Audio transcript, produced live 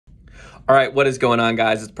All right, what is going on,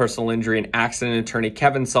 guys? It's personal injury and accident attorney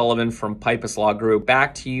Kevin Sullivan from Pipas Law Group,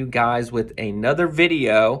 back to you guys with another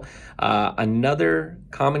video, another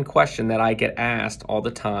common question that I get asked all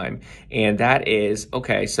the time, and that is,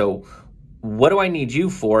 okay, so what do I need you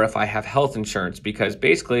for if I have health insurance? Because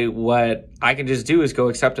basically what I can just do is go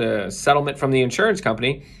accept a settlement from the insurance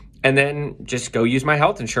company and then just go use my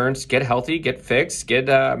health insurance, get healthy, get fixed, get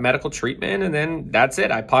medical treatment, and then that's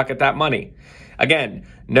it. I pocket that money. Again,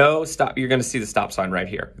 no stop. You're going to see the stop sign right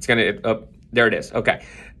here. It's going to, there it is. Okay.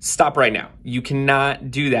 Stop right now. You cannot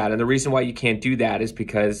do that. And the reason why you can't do that is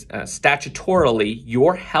because statutorily,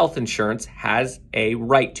 your health insurance has a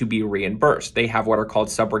right to be reimbursed. They have what are called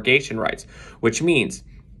subrogation rights, which means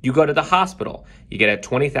you go to the hospital, you get a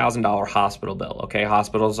 $20,000 hospital bill. Okay,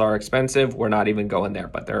 hospitals are expensive. We're not even going there,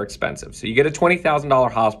 but they're expensive. So you get a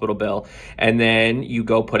 $20,000 hospital bill, and then you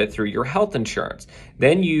go put it through your health insurance.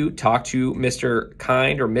 Then you talk to Mr.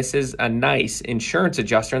 Kind or Mrs. Nice insurance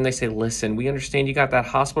adjuster, and they say, listen, we understand you got that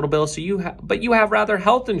hospital bill, so but you have rather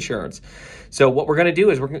health insurance. So what we're gonna do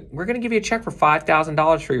is we're gonna give you a check for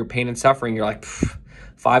 $5,000 for your pain and suffering. You're like,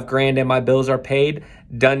 $5,000 and my bills are paid,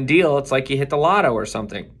 done deal. It's like you hit the lotto or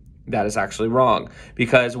something. That is actually wrong,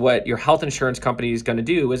 because what your health insurance company is going to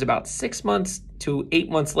do is about 6 months to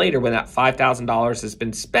 8 months later, when that $5,000 has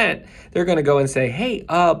been spent, they're going to go and say, hey,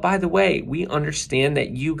 by the way, we understand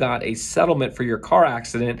that you got a settlement for your car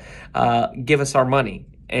accident. Give us our money.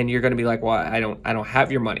 And you're going to be like, well, I don't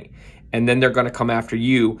have your money. And then they're going to come after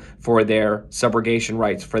you for their subrogation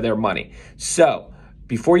rights for their money. So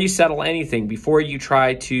before you settle anything, before you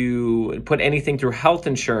try to put anything through health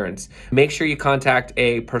insurance, make sure you contact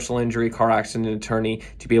a personal injury car accident attorney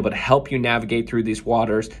to be able to help you navigate through these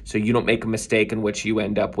waters so you don't make a mistake in which you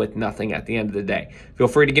end up with nothing at the end of the day. Feel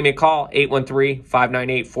free to give me a call,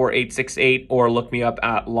 813-598-4868, or look me up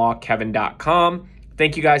at lawkevin.com.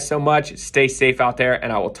 Thank you guys so much. Stay safe out there,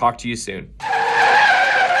 and I will talk to you soon.